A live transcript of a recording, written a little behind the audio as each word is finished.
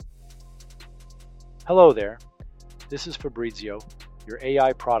Hello there, this is Fabrizio, your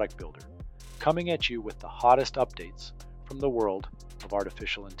AI product builder, coming at you with the hottest updates from the world of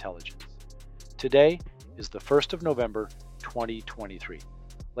artificial intelligence. Today is the 1st of November, 2023.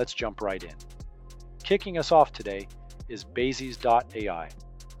 Let's jump right in. Kicking us off today is Bases.ai,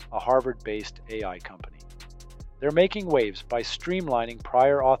 a Harvard-based AI company. They're making waves by streamlining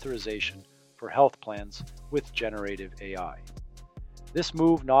prior authorization for health plans with generative AI. This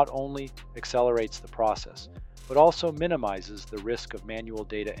move not only accelerates the process, but also minimizes the risk of manual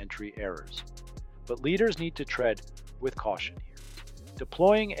data entry errors. But leaders need to tread with caution here.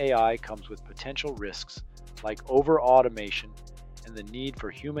 Deploying AI comes with potential risks like over-automation and the need for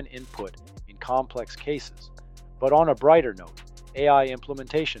human input in complex cases. But on a brighter note, AI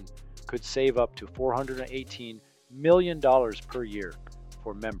implementation could save up to $418 million per year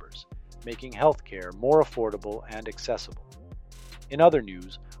for members, making healthcare more affordable and accessible. In other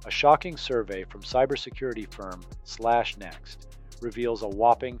news, a shocking survey from cybersecurity firm /Next reveals a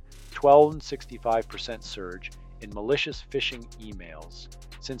whopping 12.65% surge in malicious phishing emails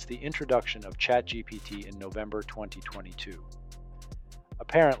since the introduction of ChatGPT in November 2022.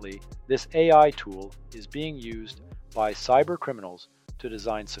 Apparently, this AI tool is being used by cybercriminals to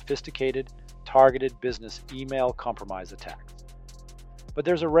design sophisticated, targeted business email compromise attacks. But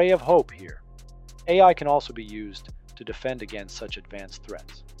there's a ray of hope here. AI can also be used to defend against such advanced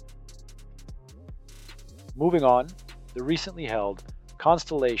threats. Moving on, the recently held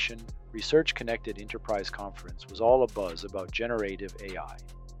Constellation Research Connected Enterprise Conference was all abuzz about generative AI.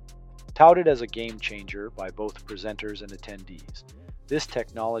 Touted as a game changer by both presenters and attendees, this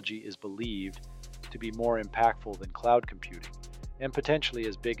technology is believed to be more impactful than cloud computing and potentially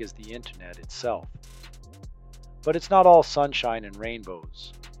as big as the internet itself. But it's not all sunshine and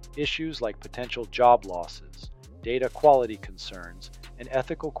rainbows. Issues like potential job losses, data quality concerns, and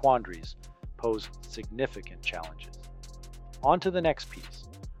ethical quandaries pose significant challenges. On to the next piece.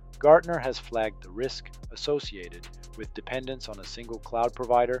 Gartner has flagged the risk associated with dependence on a single cloud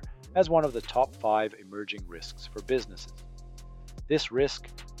provider as one of the top 5 emerging risks for businesses. This risk,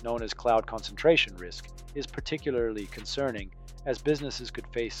 known as cloud concentration risk, is particularly concerning as businesses could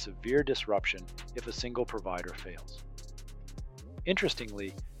face severe disruption if a single provider fails.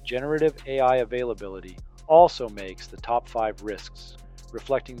 Interestingly, generative AI availability also makes the top 5 risks,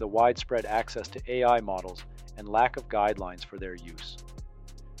 reflecting the widespread access to AI models and lack of guidelines for their use.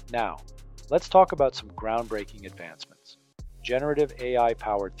 Now, let's talk about some groundbreaking advancements. Generative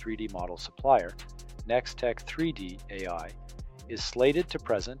AI-powered 3D model supplier, Nextech 3D AI, is slated to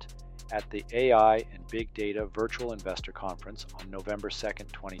present at the AI and Big Data Virtual Investor Conference on November 2,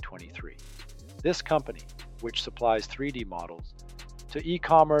 2023. This company, which supplies 3D models to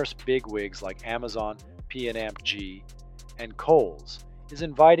e-commerce bigwigs like Amazon, P&G, and Kohl's, is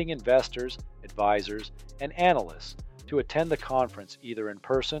inviting investors, advisors, and analysts to attend the conference either in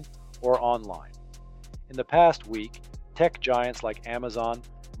person or online. In the past week, tech giants like Amazon,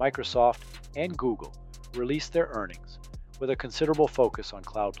 Microsoft, and Google released their earnings, with a considerable focus on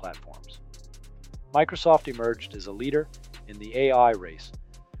cloud platforms. Microsoft emerged as a leader in the AI race,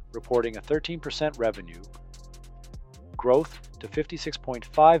 reporting a 13% revenue growth to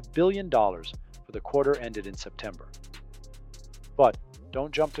 $56.5 billion for the quarter ended in September. But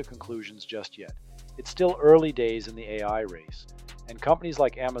don't jump to conclusions just yet. It's still early days in the AI race, and companies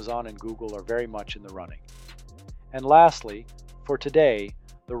like Amazon and Google are very much in the running. And lastly, for today,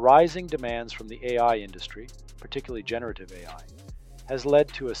 the rising demands from the AI industry, particularly generative AI, has led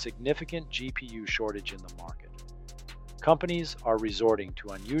to a significant GPU shortage in the market. Companies are resorting to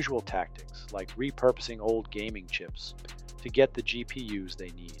unusual tactics like repurposing old gaming chips to get the GPUs they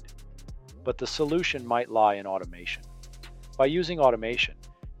need. But the solution might lie in automation. By using automation,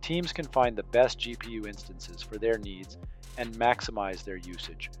 teams can find the best GPU instances for their needs and maximize their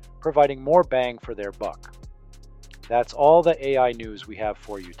usage, providing more bang for their buck. That's all the AI news we have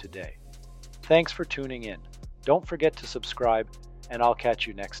for you today. Thanks for tuning in. Don't forget to subscribe, and I'll catch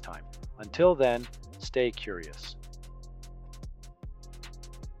you next time. Until then, stay curious.